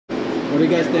What do you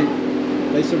guys think?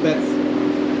 Place your bets.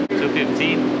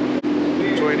 215,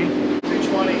 220,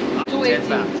 220,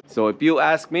 218. So if you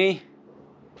ask me,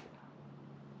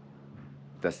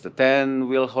 does the 10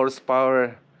 wheel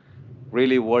horsepower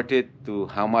really worth it to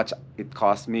how much it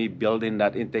cost me building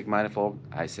that intake manifold?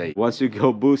 I say once you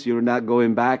go boost, you're not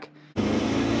going back.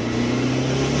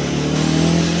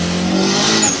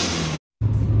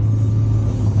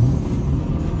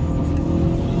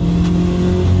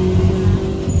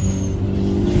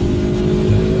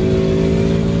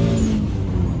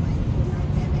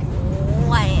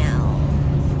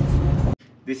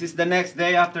 This is the next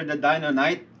day after the dyno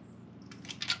night.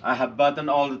 I have buttoned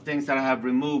all the things that I have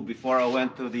removed before I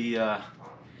went to the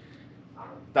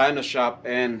dyno shop,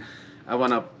 and I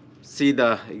want to see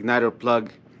the igniter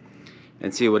plug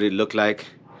and see what it looked like,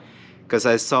 because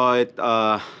I saw it,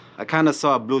 I kind of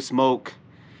saw a blue smoke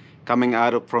coming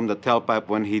out from the tailpipe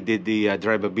when he did the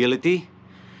drivability,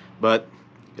 but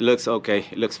it looks okay,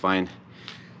 it looks fine.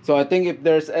 So I think if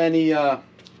there's any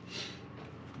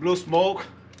blue smoke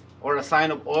or a sign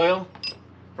of oil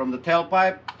from the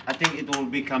tailpipe, I think it will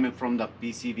be coming from the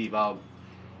PCV valve.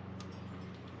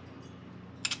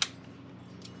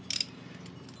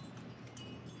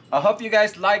 I hope you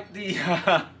guys liked the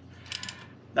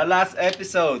the last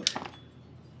episode.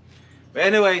 But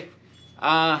anyway,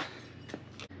 I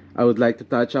would like to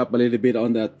touch up a little bit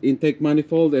on that intake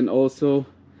manifold and also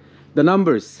the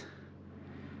numbers.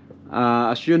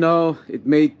 As you know, it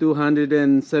made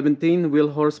 217 wheel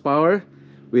horsepower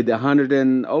with 100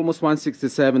 and almost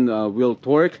 167 wheel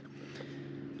torque.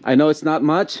 I know it's not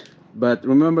much, but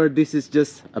remember, this is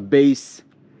just a base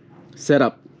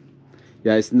setup.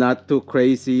 Yeah, it's not too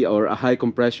crazy or a high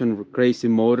compression crazy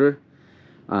motor.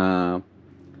 I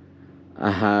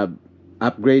have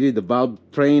upgraded the valve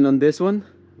train on this one,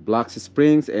 blocks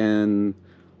springs and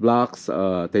blocks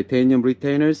titanium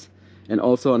retainers, and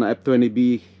also an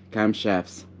F20B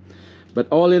camshafts. But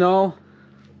all in all,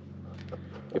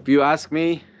 if you ask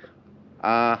me,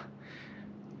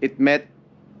 it met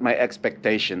my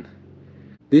expectation.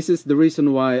 This is the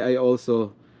reason why I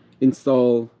also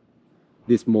install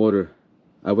this motor.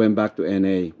 I went back to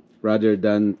NA rather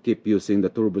than keep using the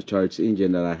turbocharged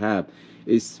engine that I have.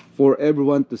 It's for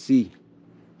everyone to see.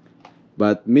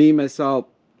 But me myself,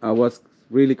 I was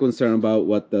really concerned about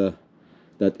what that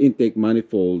intake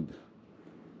manifold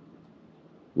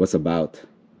was about.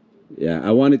 Yeah,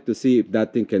 I wanted to see if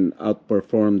that thing can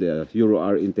outperform the Euro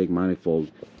R intake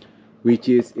manifold, which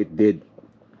is it did.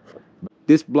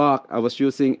 This block, I was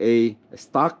using a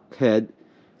stock head,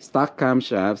 stock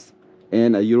camshafts,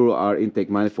 and a Euro R intake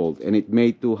manifold, and it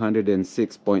made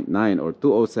 206.9 or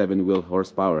 207 wheel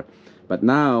horsepower. But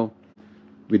now,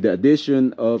 with the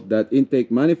addition of that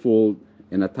intake manifold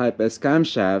and a Type S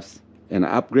camshafts and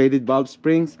upgraded valve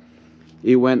springs,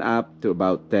 it went up to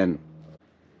about 10.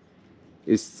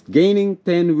 Is gaining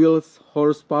 10 wheels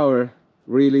horsepower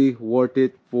really worth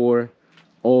it for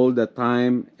all the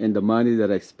time and the money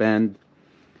that I spend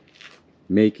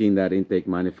making that intake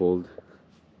manifold?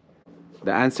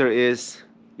 The answer is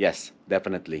yes,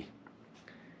 definitely.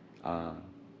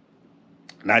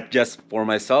 Not just for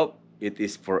myself, it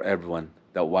is for everyone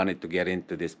that wanted to get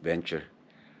into this venture.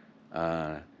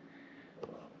 The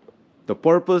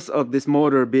purpose of this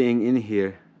motor being in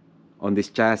here on this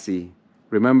chassis,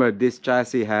 remember this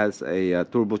chassis has a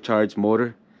turbocharged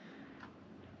motor.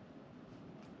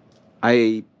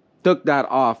 I took that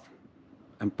off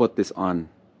and put this on,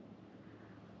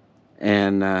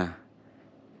 and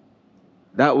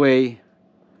that way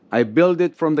I build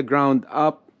it from the ground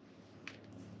up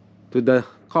to the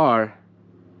car,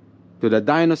 to the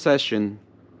dyno session.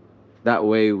 That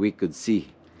way we could see.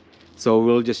 So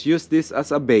we'll just use this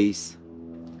as a base,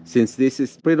 since this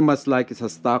is pretty much like it's a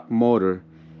stock motor,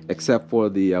 except for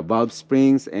the valve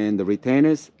springs and the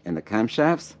retainers and the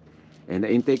camshafts and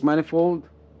the intake manifold.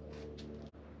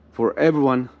 For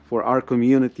everyone, for our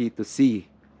community to see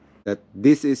that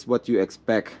this is what you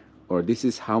expect, or this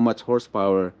is how much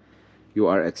horsepower you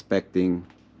are expecting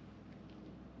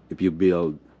if you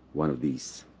build one of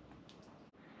these.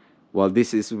 Well,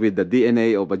 this is with the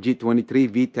DNA of a G23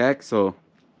 VTEC, so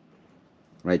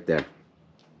right there.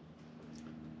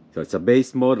 So it's a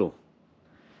base model.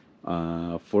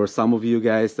 For some of you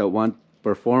guys that want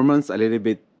performance a little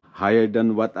bit higher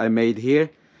than what I made here,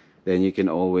 then you can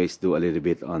always do a little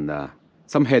bit on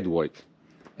some head work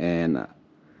and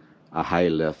a high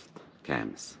lift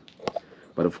cams.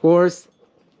 But of course,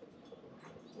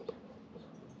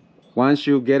 once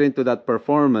you get into that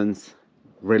performance,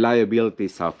 reliability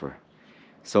suffer.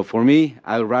 So for me,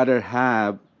 I'd rather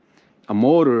have a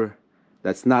motor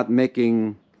that's not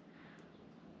making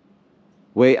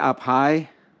way up high,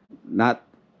 not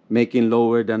making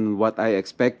lower than what I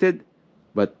expected,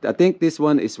 but I think this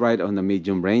one is right on the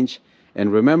medium range.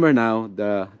 And remember now,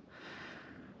 the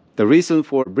reason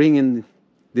for bringing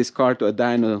this car to a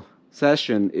dyno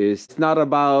session is it's not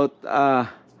about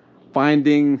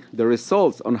finding the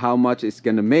results on how much it's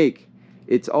gonna make.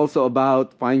 It's also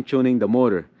about fine-tuning the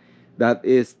motor. That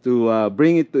is to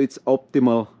bring it to its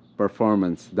optimal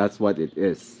performance. That's what it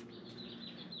is,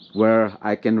 where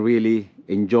I can really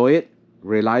enjoy it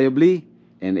reliably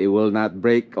and it will not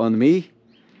break on me.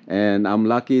 And I'm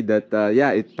lucky that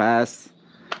yeah, it passed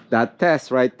that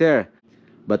test right there.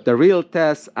 But the real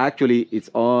test actually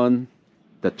is on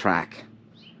the track.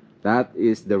 That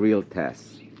is the real test.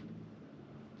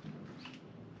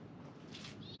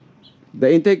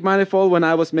 The intake manifold, when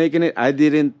I was making it, I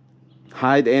didn't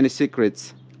hide any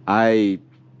secrets. I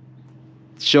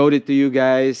showed it to you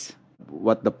guys,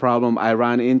 what the problem I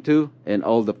ran into and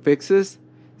all the fixes.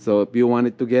 So if you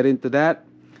wanted to get into that,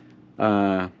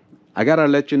 I gotta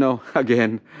let you know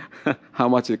again how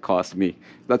much it cost me.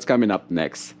 That's coming up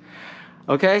next.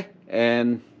 Okay,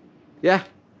 and yeah,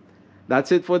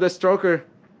 that's it for the stroker.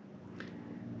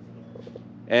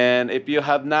 And if you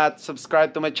have not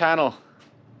subscribed to my channel,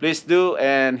 please do,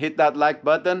 and hit that like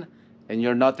button and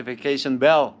your notification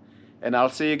bell, and I'll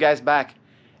see you guys back.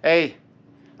 Hey,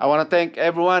 I want to thank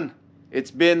everyone.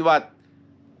 It's been what,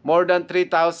 more than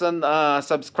 3,000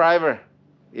 subscriber.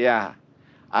 Yeah,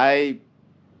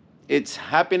 it's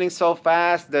happening so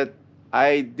fast that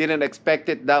I didn't expect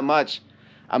it that much.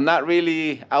 I'm not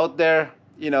really out there,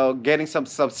 you know, getting some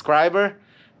subscriber,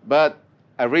 but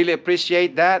I really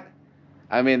appreciate that.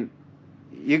 I mean,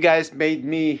 you guys made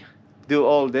me do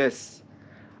all this.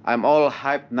 I'm all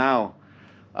hyped now.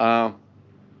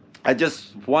 I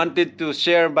just wanted to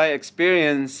share my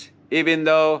experience, even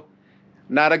though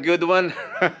not a good one.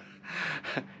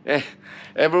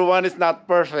 Everyone is not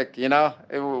perfect, you know.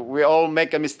 We all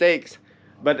make a mistakes.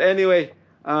 But anyway,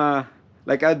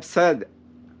 like I've said,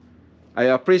 I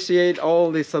appreciate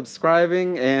all the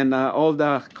subscribing and all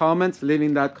the comments,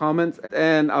 leaving that comments,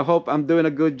 and I hope I'm doing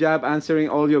a good job answering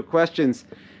all your questions.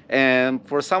 And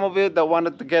for some of you that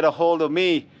wanted to get a hold of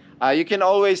me, you can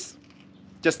always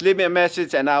just leave me a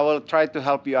message and I will try to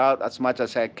help you out as much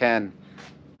as I can.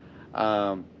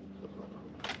 But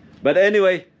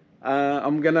anyway,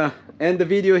 I'm gonna end the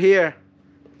video here.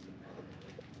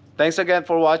 Thanks again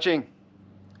for watching.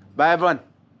 Bye everyone.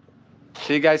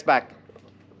 See you guys back.